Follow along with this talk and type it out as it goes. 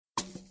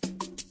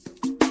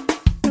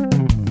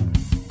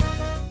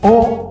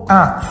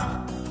earth,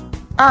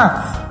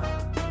 earth,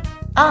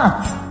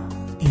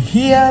 earth,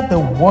 hear the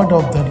word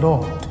of the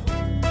Lord.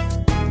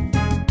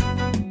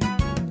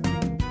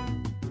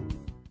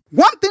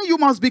 One thing you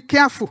must be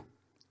careful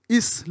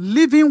is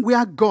living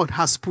where God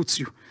has put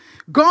you.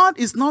 God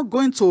is not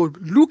going to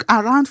look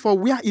around for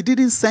where He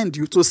didn't send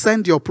you to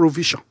send your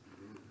provision.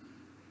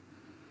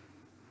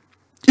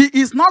 He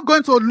is not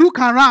going to look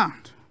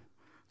around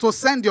to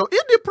send your...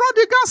 If the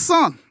prodigal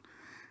son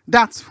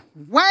that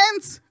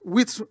went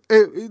with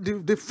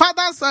the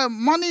father's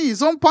money,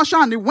 his own portion,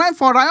 and he went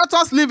for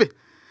riotous living,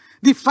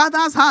 the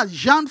father's heart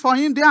yearned for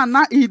him there and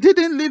now. He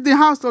didn't leave the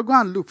house to go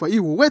and look for him. He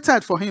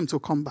waited for him to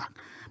come back.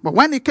 But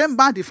when he came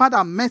back, the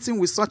father met him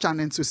with such an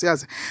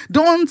enthusiasm.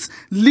 Don't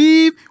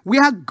live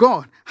where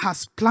God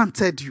has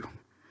planted you.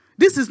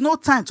 This is no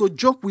time to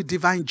joke with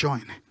divine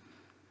joy.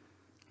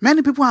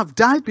 Many people have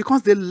died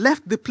because they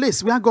left the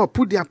place where God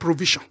put their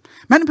provision.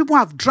 Many people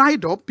have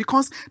dried up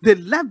because they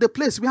left the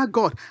place where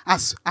God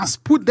has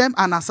put them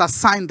and has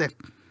assigned them.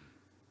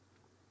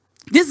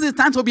 This is the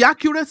time to be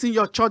accurate in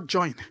your church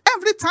join.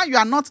 Every time you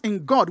are not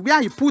in God,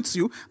 where He puts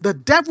you, the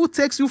devil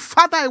takes you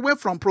farther away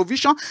from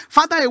provision,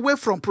 farther away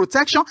from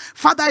protection,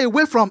 farther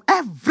away from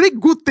every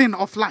good thing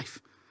of life.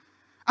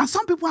 And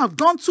some people have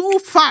gone too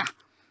far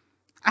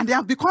and they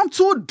have become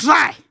too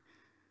dry.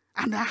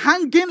 And they're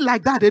hanging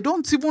like that. They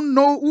don't even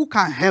know who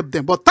can help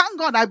them. But thank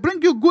God, I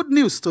bring you good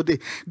news today.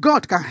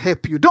 God can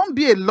help you. Don't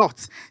be a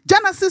Lot.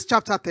 Genesis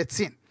chapter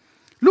 13.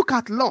 Look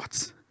at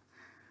Lot.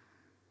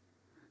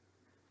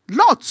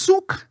 Lot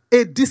took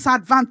a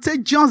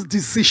disadvantageous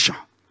decision.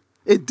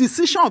 A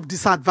decision of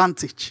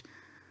disadvantage.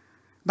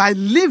 By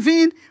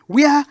living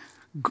where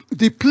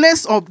the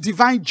place of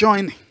divine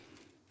joining.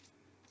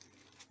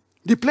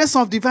 The place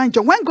of divine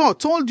joy. When God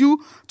told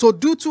you to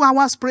do 2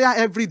 hours prayer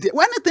every day,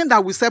 anything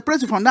that will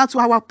separate you from that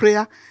 2-hour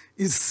prayer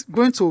is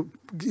going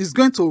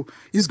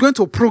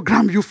to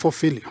program you for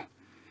failure.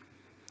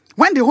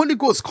 When the Holy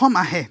Ghost come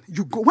ahead,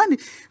 when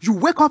you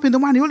wake up in the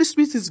morning, the Holy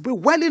Spirit is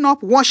welling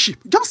up worship.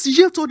 Just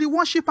yield to the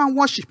worship and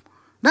worship.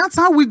 That's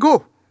how we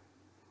go.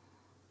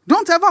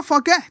 Don't ever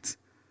forget.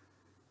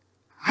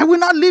 I will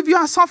not leave you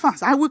as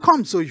orphans. I will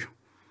come to you.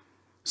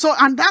 So,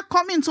 and that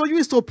coming to you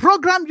is to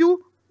program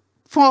you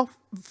for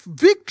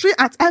victory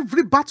at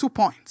every battle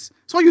point.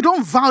 So you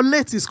don't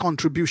violate His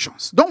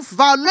contributions. Don't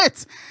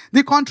violate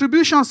the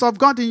contributions of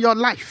God in your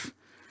life.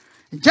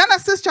 In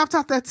Genesis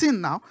chapter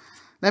 13 now,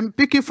 let me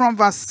pick it from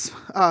verse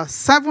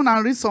 7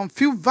 and read some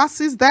few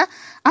verses there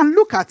and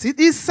look at it.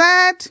 He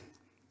said,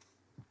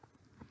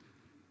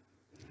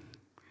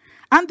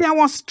 and there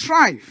was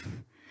strife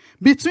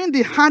between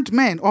the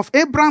herdmen of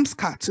Abram's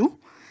cattle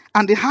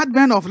and the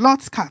herdmen of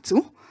Lot's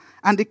cattle,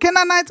 and the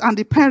Canaanites and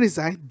the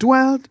Perizzites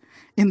dwelled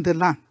in the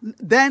land.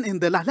 Then in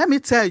the land. Let me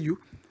tell you,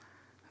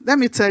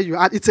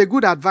 it's a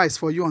good advice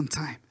for you on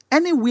time.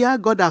 Anywhere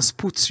God has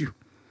put you,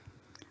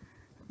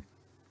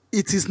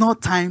 it is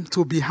not time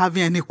to be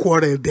having any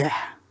quarrel there.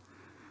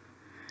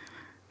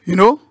 You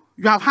know,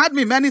 you have heard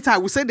me many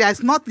times. We say there's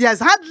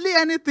hardly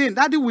anything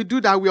that will do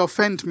that will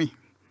offend me.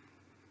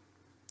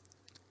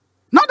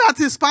 Not that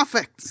it's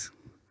perfect.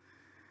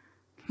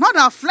 Not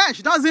that flesh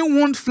doesn't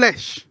wound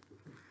flesh.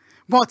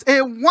 But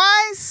a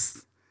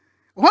wise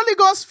Holy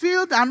Ghost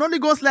filled and Holy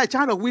Ghost led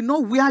child, we know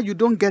where you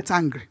don't get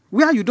angry,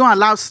 where you don't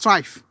allow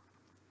strife.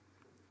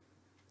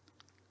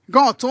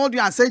 God told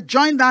you and said,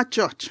 join that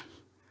church.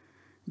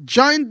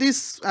 Join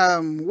this,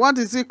 what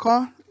is it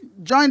called?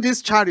 Join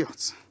these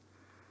chariots.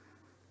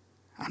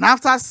 And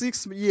after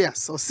 6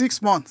 years or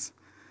 6 months,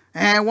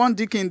 and one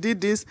deacon did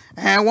this,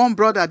 and one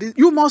brother did.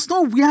 You must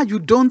know where you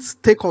don't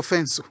take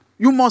offense.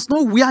 You must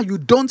know where you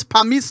don't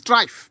permit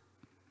strife.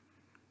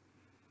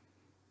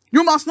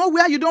 You must know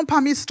where you don't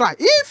permit strife.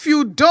 If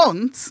you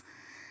don't,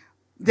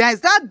 there is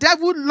that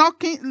devil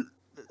knocking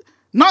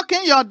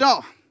your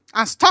door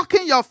and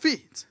stalking your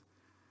feet.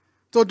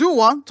 To do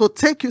what? To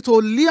take you, to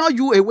lure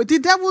you away. The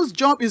devil's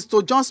job is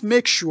to just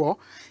make sure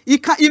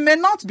he may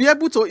not be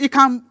able to, he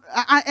can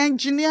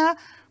engineer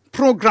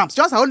programs.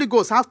 Just the Holy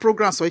Ghost have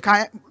programs, so he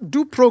can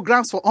do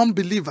programs for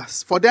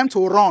unbelievers, for them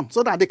to run,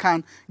 so that they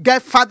can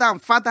get further and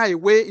further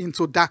away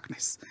into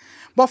darkness.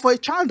 But for a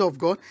child of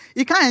God,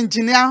 he can't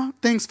engineer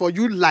things for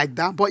you like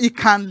that, but he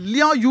can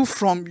lure you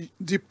from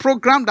the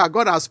program that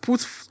God has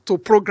put to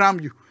program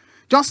you.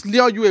 Just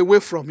lure you away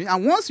from it.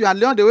 And once you are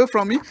lured away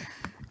from it,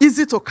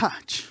 easy to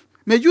catch.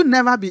 May you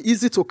never be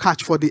easy to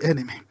catch for the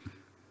enemy.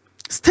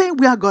 Stay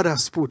where God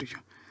has put you.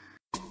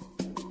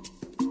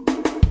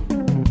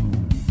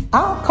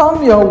 I'll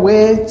come your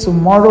way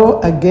tomorrow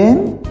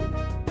again.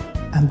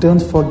 And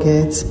don't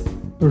forget,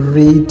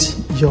 read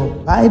your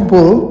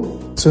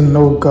Bible to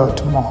know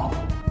God more.